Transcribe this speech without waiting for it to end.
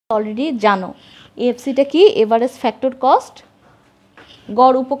Already জানো। এএফসিটা কি? Average factor cost,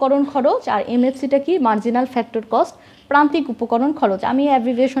 গড় উপকরণ খরচ, আর এমএফসিটা কি? মার্জিনাল ফ্যাক্টর কস্ট, প্রান্তিক উপকরণ খরচ। আমি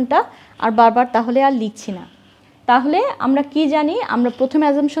অ্যাব্রিভিয়েশনটা আর বারবার তাহলে আর লিখছি না। তাহলে আমরা কি জানি? আমরা প্রথম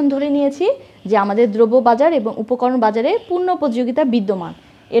অ্যাজাম্পশন ধরে নিয়েছি যে আমাদের দ্রব্য বাজার এবং উপকরণ বাজারে পূর্ণ প্রতিযোগিতা বিদ্যমান।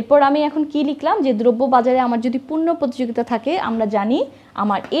 এরপর আমি এখন কি লিখলাম? যে দ্রব্য বাজারে আমার যদি পূর্ণ প্রতিযোগিতা থাকে, আমরা জানি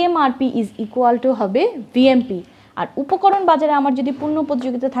আমার এমআরপি ইজ ইকুয়াল টু হবে ভিএমপি। আর উপকরণ বাজারে আমার যদি পূর্ণ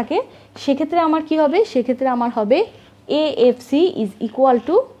প্রতিযোগিতা থাকে, সেক্ষেত্রে আমার কি হবে? সেক্ষেত্রে আমার হবে AFC is equal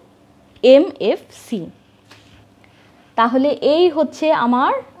to MFC. তাহলে এই হচ্ছে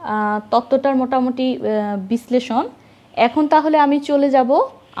আমার তত্ত্বটার মোটামুটি বিশ্লেষণ। এখন তাহলে আমি চলে যাব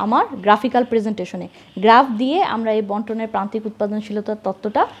আমার গ্রাফিক্যাল প্রেজেন্টেশনে। গ্রাফ দিয়ে আমরা এই বন্টনের প্রান্তিক উৎপাদনশীলতার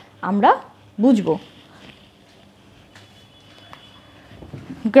তত্ত্বটা আমরা বুঝব।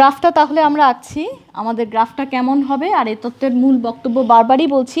 গ্রাফটা তাহলে আমরা আঁকছি। আমাদের গ্রাফটা কেমন হবে? আর এই তত্ত্বের মূল বক্তব্য বারবারই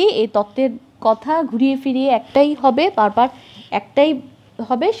বলছি, এই তত্ত্বের কথা ঘুরিয়ে ফিরিয়ে একটাই হবে, বারবার একটাই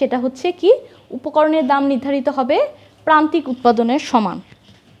হবে, সেটা হচ্ছে কি? উপকরণের দাম নির্ধারিত হবে প্রান্তিক উৎপাদনের সমান।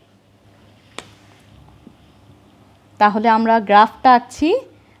 তাহলে আমরা গ্রাফটা আঁকছি।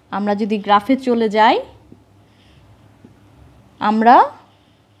 আমরা যদি গ্রাফে চলে যাই, আমরা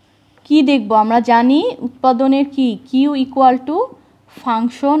কি দেখব? আমরা জানি উৎপাদনের কি? Q equal to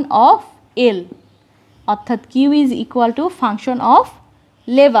function of এল, অর্থাৎ Q is equal to function of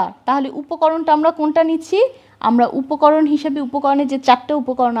labour. তাহলে উপকরণটা আমরা কোনটা নিচ্ছি? আমরা উপকরণ হিসেবে উপকরণের যে 4টা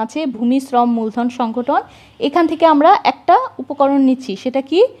উপকরণ আছে, ভূমি, শ্রম, মূলধন, সংগঠন, এখান থেকে আমরা একটা উপকরণ নিচ্ছি। সেটা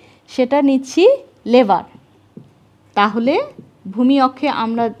কি? সেটা নিচ্ছি লেবার। তাহলে ভূমি অক্ষে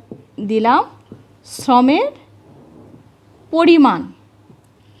আমরা দিলাম শ্রমের পরিমাণ,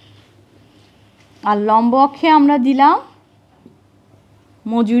 আর লম্ব অক্ষে আমরা দিলাম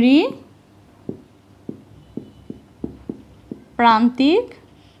মজুরি, প্রান্তিক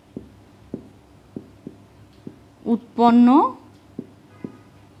উৎপন্ন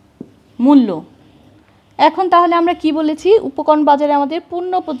মূল্য। এখন তাহলে আমরা কি বলেছি? উপকরণ বাজারে আমাদের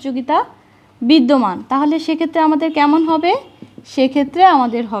পূর্ণ প্রতিযোগিতা বিদ্যমান। তাহলে সেক্ষেত্রে আমাদের কেমন হবে? সেক্ষেত্রে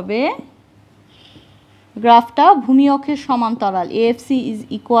আমাদের হবে গ্রাফটা ভূমি অক্ষের সমান্তরাল, AFC is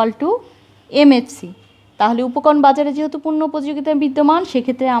equal to MFC. তাহলে উপকরণ বাজারে যেহেতু পূর্ণ প্রতিযোগিতা বিদ্যমান,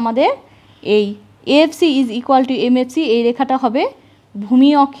 সেক্ষেত্রে আমাদের এই AFC is equal to MFC এই রেখাটা হবে ভূমি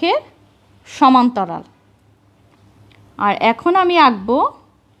অক্ষের সমান্তরাল। আর এখন আমি আঁকবো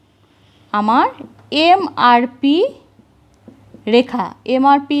আমার MRP Rekha.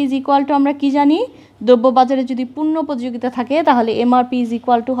 MRP is equal to আমরা কি জানি? দ্রব্য বাজারে যদি পূর্ণ প্রতিযোগিতা থাকে, তাহলে এমআরপি ইজ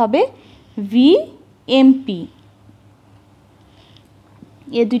ইকুয়াল টু হবে ভিএমপি।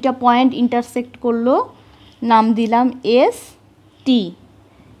 এ দুইটা পয়েন্ট ইন্টারসেক্ট করলো, নাম দিলাম এস টি।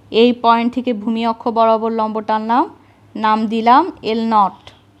 এই পয়েন্ট থেকে ভূমি অক্ষ বরাবর লম্ব টানলাম, নাম দিলাম এল নট।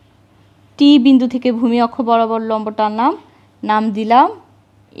 টি বিন্দু থেকে ভূমি অক্ষ বরাবর লম্ব টানলাম, নাম দিলাম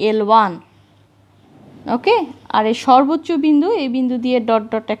এল ওয়ান। ওকে, আর এই সর্বোচ্চ বিন্দু, এই বিন্দু দিয়ে ডট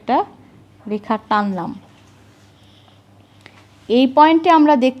ডট একটা রেখা টানলাম। এই পয়েন্টে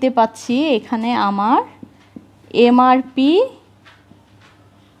আমরা দেখতে পাচ্ছি এখানে আমার MRP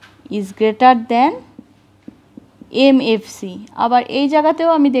is greater than MFC. আবার এই জায়গাতেও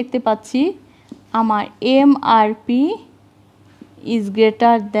আমি দেখতে পাচ্ছি আমার MRP is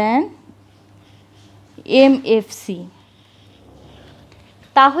greater than MFC.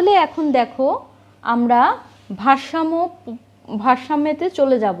 তাহলে এখন দেখো আমরা ভারসাম্যতে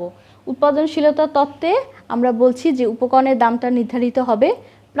চলে যাব। উৎপাদনশীলতা তত্ত্বে আমরা বলছি যে উপকরণের দামটা নির্ধারিত হবে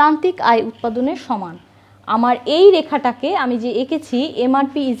প্রান্তিক আয় উৎপাদনের সমান। আমার এই রেখাটাকে আমি যে এঁকেছি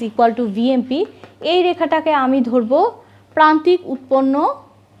MRP is equal to VMP, এই রেখাটাকে আমি ধরব প্রান্তিক উৎপন্ন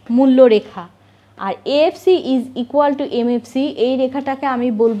মূল্য রেখা। আর AFC is equal to MFC, এই রেখাটাকে আমি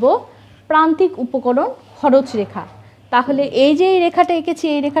বলবো প্রান্তিক উপকরণ খরচ রেখা। তাহলে এই যে এই রেখাটা এঁকেছি,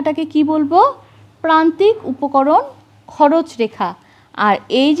 এই রেখাটাকে কি বলবো? প্রান্তিক উপকরণ খরচ রেখা। আর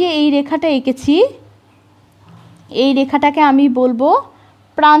এই যে এই রেখাটা এঁকেছি, এই রেখাটাকে আমি বলবো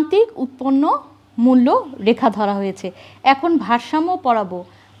প্রান্তিক উৎপন্ন মূল্য রেখা ধরা হয়েছে। এখন ভারসাম্য পড়াবো।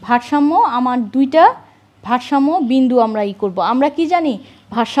 ভারসাম্য আমার দুইটা ভারসাম্য বিন্দু আমরা করব। আমরা কি জানি?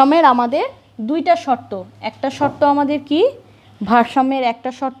 ভারসাম্যের আমাদের দুইটা শর্ত। একটা শর্ত আমাদের কি? ভারসাম্যের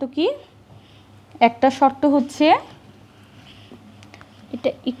একটা শর্ত কি? একটা শর্ত হচ্ছে, এটা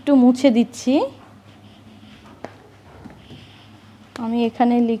একটু মুছে দিচ্ছি, আমি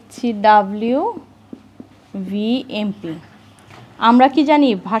এখানে লিখছি WVMP। আমরা কি জানি?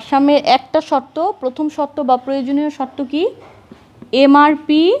 ভারসাম্যের একটা শর্ত, প্রথম শর্ত বা প্রয়োজনীয় শর্ত কি?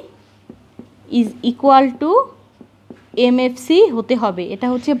 MRP is equal to MFC হতে হবে। এটা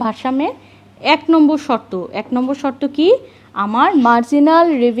হচ্ছে ভারসাম্যের 1 নম্বর শর্ত। 1 নম্বর শর্ত কি? আমার marginal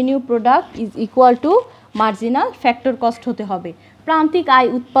revenue product is equal to marginal factor cost হতে হবে। প্রান্তিক আয়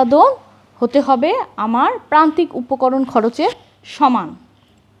উৎপাদন হতে হবে আমার প্রান্তিক উপকরণ খরচের সমান।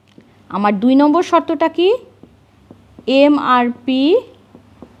 আমার 2 নম্বর শর্তটা কি? এমআরপি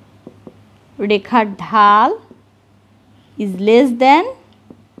রেখার ঢাল ইজ লেস দেন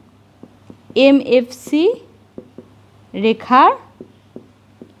এমএফসি রেখার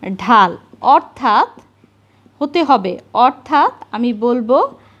ঢাল, অর্থাৎ হতে হবে, অর্থাৎ আমি বলবো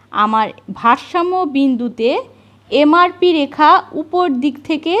আমার ভারসাম্য বিন্দুতে এমআরপি রেখা উপর দিক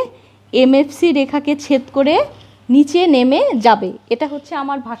থেকে এমএফসি রেখাকে ছেদ করে নিচে নেমে যাবে। এটা হচ্ছে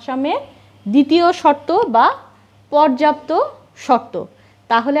আমার ভারসাম্যের দ্বিতীয় শর্ত বা পর্যাপ্ত শর্ত।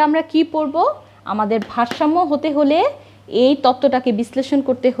 তাহলে আমরা কি পড়ব? আমাদের ভারসাম্য হতে হলে, এই তত্ত্বটাকে বিশ্লেষণ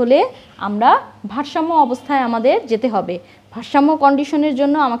করতে হলে আমরা ভারসাম্য অবস্থায় আমাদের যেতে হবে। ভারসাম্য কন্ডিশনের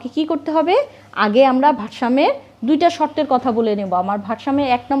জন্য আমাকে কি করতে হবে? আগে আমরা ভারসাম্যের 2টা শর্তের কথা বলে নেব। আমার ভারসাম্যের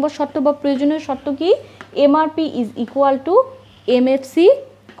 1 নম্বর শর্ত বা প্রয়োজনীয় শর্ত কি? MRP is equal to MFC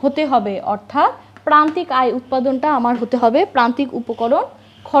হতে হবে, অর্থাৎ প্রান্তিক আয় উৎপাদনটা আমার হতে হবে প্রান্তিক উপকরণ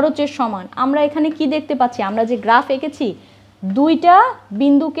খরচের সমান। আমরা এখানে কি দেখতে পাচ্ছি? আমরা যে গ্রাফ এঁকেছি, 2টা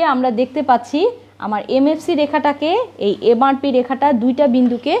বিন্দুকে আমরা দেখতে পাচ্ছি। আমার এমএফসি রেখাটাকে এই এমআরপি রেখাটা 2টা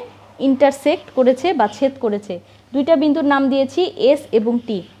বিন্দুকে ইন্টারসেক্ট করেছে বা ছেদ করেছে। 2টা বিন্দুর নাম দিয়েছি এস এবং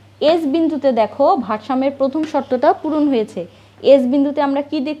টি। এস বিন্দুতে দেখো ভারসাম্যের প্রথম শর্তটা পূরণ হয়েছে। এস বিন্দুতে আমরা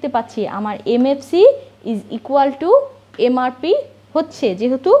কি দেখতে পাচ্ছি? আমার MFC is equal to MRP হচ্ছে,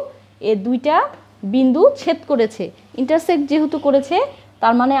 যেহেতু এ 2টা বিন্দু ছেদ করেছে, ইন্টারসেক্ট যেহেতু করেছে,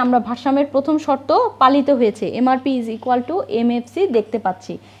 তার মানে আমরা ভারসাম্যের প্রথম শর্ত পালিত হয়েছে, MRP is equal to MFC দেখতে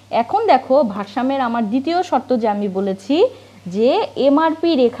পাচ্ছি। এখন দেখো ভারসাম্যের আমার দ্বিতীয় শর্ত যে আমি বলেছি যে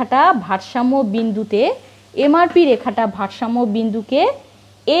এমআরপি রেখাটা ভারসাম্য বিন্দুতে, এমআরপি রেখাটা ভারসাম্য বিন্দুকে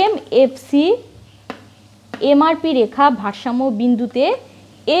এমএফসি, এমআরপি রেখা ভারসাম্য বিন্দুতে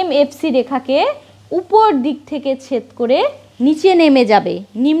এমএফসি রেখাকে উপর দিক থেকে ছেদ করে নিচে নেমে যাবে,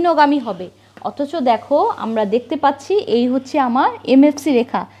 নিম্নগামী হবে। অথচ দেখো আমরা দেখতে পাচ্ছি এই হচ্ছে আমার এমএফসি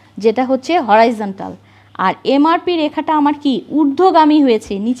রেখা, যেটা হচ্ছে হরাইজন্টাল, আর এমআরপি রেখাটা আমার কি ঊর্ধ্বগামী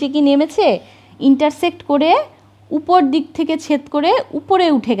হয়েছে, নিচে কি নেমেছে, ইন্টারসেক্ট করে উপর দিক থেকে ছেদ করে উপরে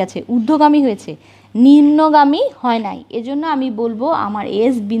উঠে গেছে, ঊর্ধ্বগামী হয়েছে, নিম্নগামী হয় নাই। এজন্য আমি বলবো আমার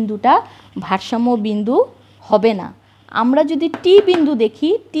এস বিন্দুটা ভারসাম্য বিন্দু হবে না। আমরা যদি টি বিন্দু দেখি,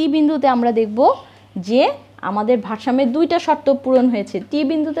 টি বিন্দুতে আমরা দেখব যে আমাদের ভারসাম্যের 2টা শর্ত পূরণ হয়েছে। টি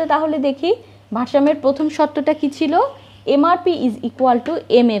বিন্দুতে তাহলে দেখি ভারসাম্যের প্রথম শর্তটা কি ছিল? MRP is equal to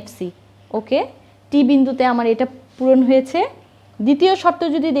MFC. ওকে, টি বিন্দুতে আমার এটা পূরণ হয়েছে। দ্বিতীয় শর্ত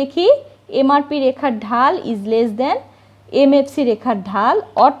যদি দেখি, এমআরপি রেখার ঢাল ইজ লেস দেন এমএফসি রেখার ঢাল,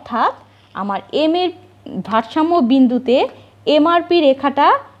 অর্থাৎ আমার এম এর ভারসাম্য বিন্দুতে এমআরপি রেখাটা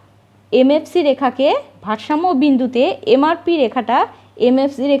এমএফসি রেখাকে, ভারসাম্য বিন্দুতে এমআরপি রেখাটা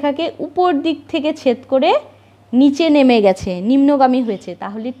এমএফসি রেখাকে উপর দিক থেকে ছেদ করে নিচে নেমে গেছে, নিম্নগামী হয়েছে।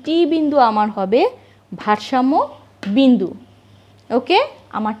 তাহলে টি বিন্দু আমার হবে ভারসাম্য বিন্দু। ওকে,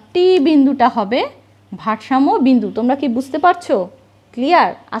 আমার টি বিন্দুটা হবে ভারসাম্য বিন্দু। তোমরা কি বুঝতে পারছো?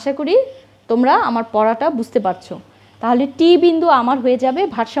 ক্লিয়ার? আশা করি তোমরা আমার পড়াটা বুঝতে পারছো। তাহলে টি বিন্দু আমার হয়ে যাবে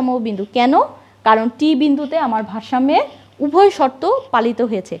ভারসাম্য বিন্দু। কেন? কারণ টি বিন্দুতে আমার ভারসাম্যের উভয় শর্ত পালিত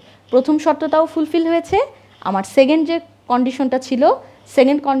হয়েছে। প্রথম শর্তটাও ফুলফিল হয়েছে, আমার সেকেন্ড যে কন্ডিশনটা ছিল,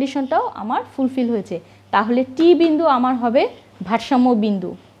 সেকেন্ড কন্ডিশনটাও আমার ফুলফিল হয়েছে। তাহলে টি বিন্দু আমার হবে ভারসাম্য বিন্দু।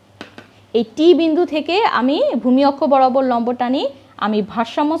 এই টি বিন্দু থেকে আমি ভূমি অক্ষ বরাবর লম্ব টানি, আমি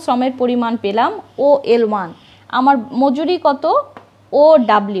ভারসাম্য শ্রমের পরিমাণ পেলাম OL1, আমার মজুরি কত?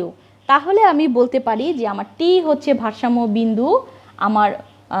 OW। তাহলে আমি বলতে পারি যে আমার টি হচ্ছে ভারসাম্য বিন্দু, আমার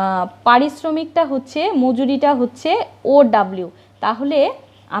পারিশ্রমিকটা হচ্ছে, মজুরিটা হচ্ছে OW। তাহলে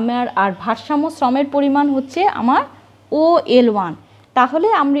আমার আর ভারসাম্য শ্রমের পরিমাণ হচ্ছে আমার OL1। তাহলে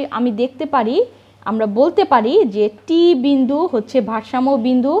আমি দেখতে পারি, আমরা বলতে পারি যে টি বিন্দু হচ্ছে ভারসাম্য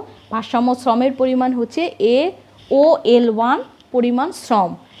বিন্দু, ভারসাম্য শ্রমের পরিমাণ হচ্ছে OL1 পরিমাণ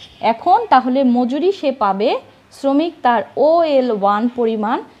শ্রম। এখন তাহলে মজুরি সে পাবে, শ্রমিক তার OL1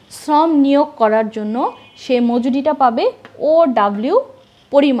 পরিমাণ শ্রম নিয়োগ করার জন্য সে মজুরিটা পাবে OW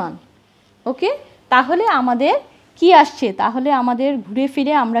পরিমাণ। ওকে, তাহলে আমাদের কি আসছে? তাহলে আমাদের ঘুরে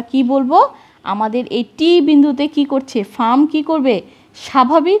ফিরে আমরা কি বলবো? আমাদের এই টি বিন্দুতে কি করছে? ফার্ম কি করবে?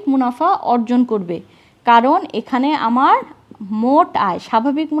 স্বাভাবিক মুনাফা অর্জন করবে। কারণ এখানে আমার মোট আয়,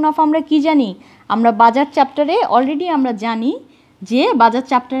 স্বাভাবিক মুনাফা আমরা কি জানি? আমরা বাজার চ্যাপ্টারে অলরেডি আমরা জানি যে বাজার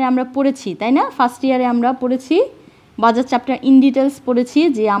চ্যাপ্টারে আমরা পড়েছি, তাই না? ফার্স্ট ইয়ারে আমরা পড়েছি বাজার চ্যাপ্টার ইন ডিটেলস পড়েছি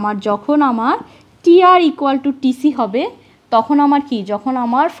যে আমার যখন আমার টিআর ইকুয়াল টু টিসি হবে, তখন আমার কি, যখন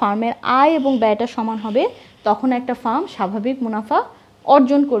আমার ফার্মের আয় এবং ব্যয়টা সমান হবে, তখন একটা ফার্ম স্বাভাবিক মুনাফা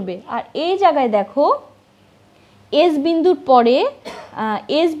অর্জন করবে। আর এই জায়গায় দেখো এস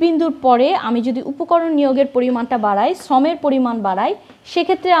বিন্দুর পরে আমি যদি উপকরণ নিয়োগের পরিমাণটা বাড়াই, শ্রমের পরিমাণ বাড়াই,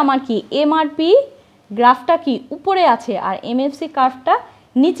 সেক্ষেত্রে আমার কি এমআরপি গ্রাফটা কি উপরে আছে আর এমএফসি কার্ভটা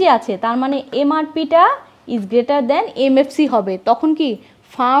নিচে আছে, তার মানে এমআরপিটা ইজ গ্রেটার দেন এমএফসি হবে। তখন কি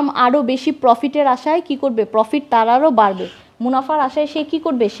ফার্ম আরও বেশি প্রফিটের আশায় কি করবে, প্রফিট তার আরও বাড়বে, মুনাফার আশায় সে কি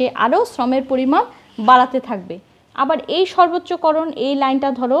করবে, সে আরও শ্রমের পরিমাণ বাড়াতে থাকবে। আবার এই সর্বোচ্চকরণ, এই লাইনটা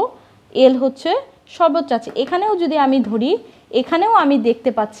ধরো এল হচ্ছে সর্বোচ্চ আছে, এখানেও যদি আমি ধরি, এখানেও আমি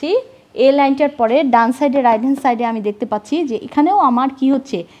দেখতে পাচ্ছি এই লাইনটার পরে ডান সাইডে রাইট হ্যান্ড সাইডে আমি দেখতে পাচ্ছি যে এখানেও আমার কি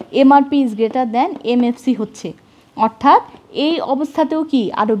হচ্ছে, MRP is greater than MFC হচ্ছে। অর্থাৎ এই অবস্থাতেও কি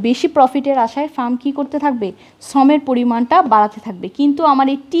আরও বেশি প্রফিটের আশায় ফার্ম কি করতে থাকবে, শ্রমের পরিমাণটা বাড়াতে থাকবে। কিন্তু আমার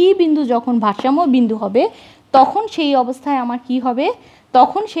এই টি বিন্দু যখন ভারসাম্য বিন্দু হবে, তখন সেই অবস্থায় আমার কি হবে,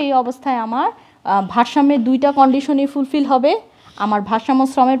 তখন সেই অবস্থায় আমার ভারসাম্যের দুইটা কন্ডিশনই ফুলফিল হবে। আমার ভারসাম্য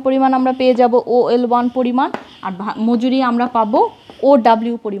শ্রমের পরিমাণ আমরা পেয়ে যাব OL1 পরিমাণ, আর মজুরি আমরা পাবো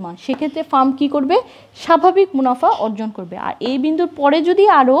OW পরিমাণ। সেক্ষেত্রে ফার্ম কি করবে, স্বাভাবিক মুনাফা অর্জন করবে। আর এই বিন্দুর পরে যদি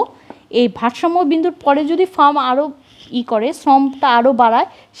আরও, এই ভারসাম্য বিন্দুর পরে যদি ফার্ম আরও করে, শ্রমটা আরও বাড়ায়,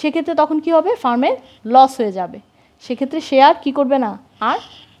 সেক্ষেত্রে তখন কি হবে, ফার্মের লস হয়ে যাবে। সেক্ষেত্রে সে আর কী করবে না, আর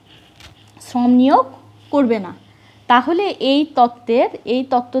শ্রম নিয়োগ করবে না। তাহলে এই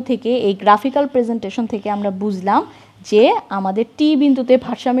তত্ত্ব থেকে, এই গ্রাফিক্যাল প্রেজেন্টেশন থেকে আমরা বুঝলাম যে আমাদের টি বিন্দুতে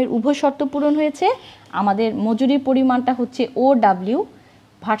ভারসাম্যের উভয় শর্ত পূরণ হয়েছে। আমাদের মজুরির পরিমাণটা হচ্ছে OW,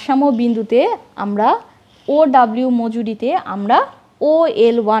 ভারসাম্য বিন্দুতে আমরা OW মজুরিতে আমরা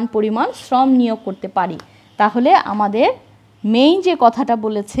OL1 পরিমাণ শ্রম নিয়োগ করতে পারি। তাহলে আমাদের মেইন যে কথাটা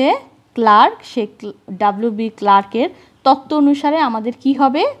বলেছে ক্লার্ক, সে WB ক্লার্কের তত্ত্ব অনুসারে আমাদের কি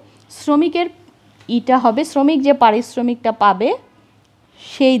হবে, শ্রমিকের হবে, শ্রমিক যে পারিশ্রমিকটা পাবে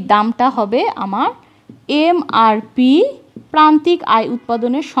সেই দামটা হবে আমার এমআরপি প্রান্তিক আয়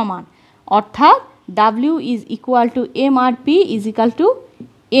উৎপাদনের সমান। অর্থাৎ W is equal to MRP is equal to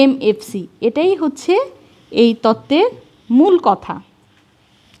MFC. এটাই হচ্ছে এই তত্ত্বের মূল কথা।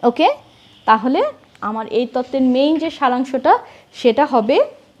 ওকে, তাহলে আমার এই তত্ত্বের মেইন যে সারাংশটা সেটা হবে,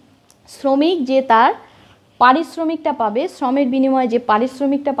 শ্রমিক যে তার পারিশ্রমিকটা পাবে, শ্রমের বিনিময়ে যে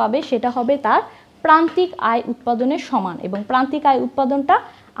পারিশ্রমিকটা পাবে সেটা হবে তার প্রান্তিক আয় উৎপাদনের সমান, এবং প্রান্তিক আয় উৎপাদনটা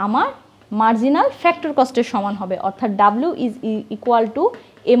আমার মার্জিনাল ফ্যাক্টর কস্টের সমান হবে। অর্থাৎ W is equal to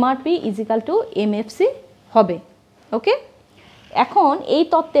MRP is equal to MFC হবে। ওকে, এখন এই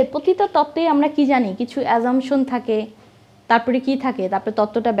তত্ত্বের প্রতিটা তত্ত্বে আমরা কি জানি, কিছু অ্যাজাম্পশন থাকে, তারপরে কি থাকে, তারপরে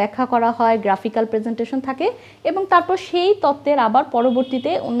তত্ত্বটা ব্যাখ্যা করা হয়, গ্রাফিক্যাল প্রেজেন্টেশন থাকে, এবং তারপর সেই তত্ত্বের আবার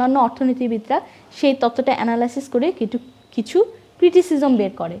পরবর্তীতে অন্যান্য অর্থনীতিবিদরা সেই তত্ত্বটা অ্যানালাইসিস করে কিছু ক্রিটিসিজম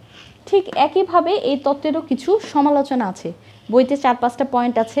বের করে। ঠিক একইভাবে এই তত্ত্বেরও কিছু সমালোচনা আছে। বইতে 4-5টা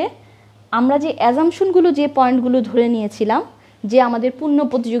পয়েন্ট আছে। আমরা যে অ্যাজাম্পশনগুলো, যে পয়েন্টগুলো ধরে নিয়েছিলাম যে আমাদের পূর্ণ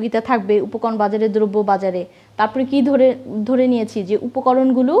প্রতিযোগিতা থাকবে উপকরণ বাজারে, দ্রব্য বাজারে, তারপরে কি ধরে নিয়েছি যে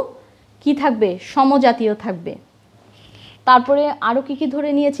উপকরণগুলো কি থাকবে, সমজাতীয় থাকবে। তারপরে আরও কি ধরে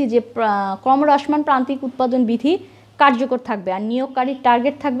নিয়েছি যে ক্রমহ্রাসমান প্রান্তিক উৎপাদন বিধি কার্যকর থাকবে, আর নিয়োগকারীর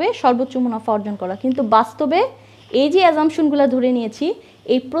টার্গেট থাকবে সর্বোচ্চ মুনাফা অর্জন করা। কিন্তু বাস্তবে এই যে অ্যাজাম্পশনগুলো ধরে নিয়েছি,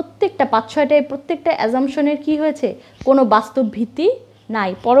 এই প্রত্যেকটা 5-6টা প্রত্যেকটা অ্যাজাম্পশনের কি হয়েছে, কোনো বাস্তব ভিত্তি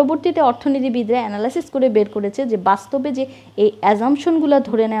নাই। পরবর্তীতে অর্থনীতিবিদরা অ্যানালাইসিস করে বের করেছে যে বাস্তবে যে এই অ্যাজাম্পশনগুলো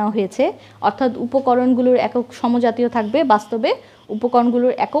ধরে নেওয়া হয়েছে, অর্থাৎ উপকরণগুলোর একক সমজাতীয় থাকবে, বাস্তবে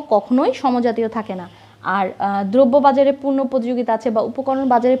উপকরণগুলোর একক কখনোই সমজাতীয় থাকে না। আর দ্রব্য বাজারে পূর্ণ প্রতিযোগিতা আছে বা উপকরণ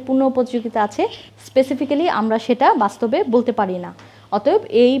বাজারে পূর্ণ প্রতিযোগিতা আছে, স্পেসিফিক্যালি আমরা সেটা বাস্তবে বলতে পারি না। অতএব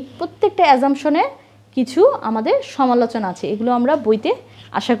এই প্রত্যেকটা অ্যাজাম্পশনে কিছু আমাদের সমালোচনা আছে, এগুলো আমরা বইতে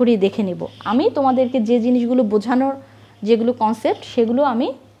আশা করি দেখে নেব। আমি তোমাদেরকে যে জিনিসগুলো বোঝানোর, যেগুলো কনসেপ্ট, সেগুলো আমি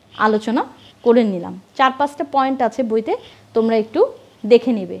আলোচনা করে নিলাম। 4-5টা পয়েন্ট আছে বইতে, তোমরা একটু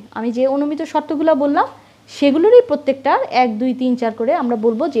দেখে নেবে। আমি যে অনুমিত শর্তগুলো বললাম সেগুলোরই প্রত্যেকটার 1, 2, 3, 4 করে আমরা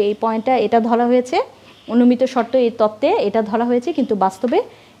বলবো যে এই পয়েন্টটা এটা ধরা হয়েছে, অনুমিত শর্ত এই তত্ত্বে এটা ধরা হয়েছে, কিন্তু বাস্তবে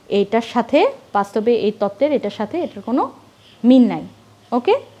এইটার সাথে, বাস্তবে এই তত্ত্বের এটার সাথে এটার কোনো মিল নাই।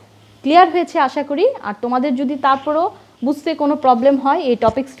 ওকে, ক্লিয়ার হয়েছে আশা করি। আর তোমাদের যদি তারপরও বুঝতে কোনো প্রবলেম হয়, এই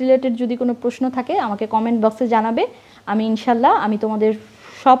টপিকস রিলেটেড যদি কোনো প্রশ্ন থাকে, আমাকে কমেন্ট বক্সে জানাবে। আমি ইনশাল্লাহ তোমাদের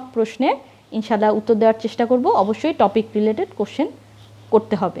সব প্রশ্নের ইনশাল্লাহ উত্তর দেওয়ার চেষ্টা করব। অবশ্যই টপিক রিলেটেড কোশ্চেন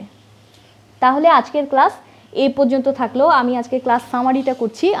করতে হবে। তাহলে আজকের ক্লাস এই পর্যন্ত থাকলো। আমি আজকে ক্লাস সামারিটা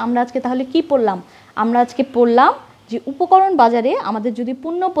করছি। আমরা আজকে তাহলে কি পড়লাম? আমরা আজকে পড়লাম যে উপকরণ বাজারে আমাদের যদি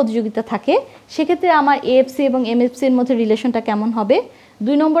পূর্ণ প্রতিযোগিতা থাকে, সেক্ষেত্রে আমার এএফসি এবং এমএফসির মধ্যে রিলেশনটা কেমন হবে।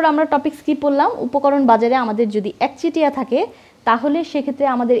 2 নম্বর আমরা টপিকস কি পড়লাম, উপকরণ বাজারে আমাদের যদি একচেটিয়া থাকে, তাহলে সেক্ষেত্রে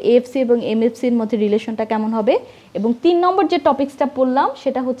আমাদের এএফসি এবং এমএফসির মধ্যে রিলেশনটা কেমন হবে। এবং 3 নম্বর যে টপিক্সটা পড়লাম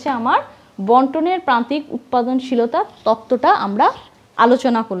সেটা হচ্ছে আমার বন্টনের প্রান্তিক উৎপাদনশীলতা তত্ত্বটা আমরা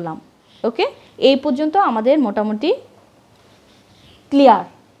আলোচনা করলাম। ওকে, এই পর্যন্ত আমাদের মোটামুটি ক্লিয়ার,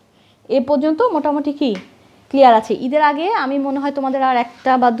 এ পর্যন্ত মোটামুটি কি ক্লিয়ার আছে। ঈদের আগে আমি মনে হয় তোমাদের আর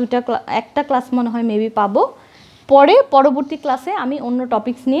একটা বা একটা ক্লাস মনে হয় মেবি পাবো। পরবর্তী ক্লাসে আমি অন্য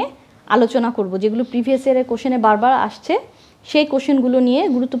টপিকস নিয়ে আলোচনা করব, যেগুলো প্রিভিয়াস ইয়ারের কোশ্চেনে বারবার আসছে, সেই কোশ্চেনগুলো নিয়ে,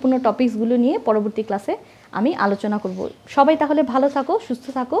 গুরুত্বপূর্ণ টপিকসগুলো নিয়ে পরবর্তী ক্লাসে আমি আলোচনা করব। সবাই তাহলে ভালো থাকো, সুস্থ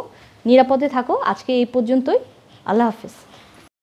থাকো, নিরাপদে থাকো। আজকে এই পর্যন্তই। আল্লাহ হাফেজ।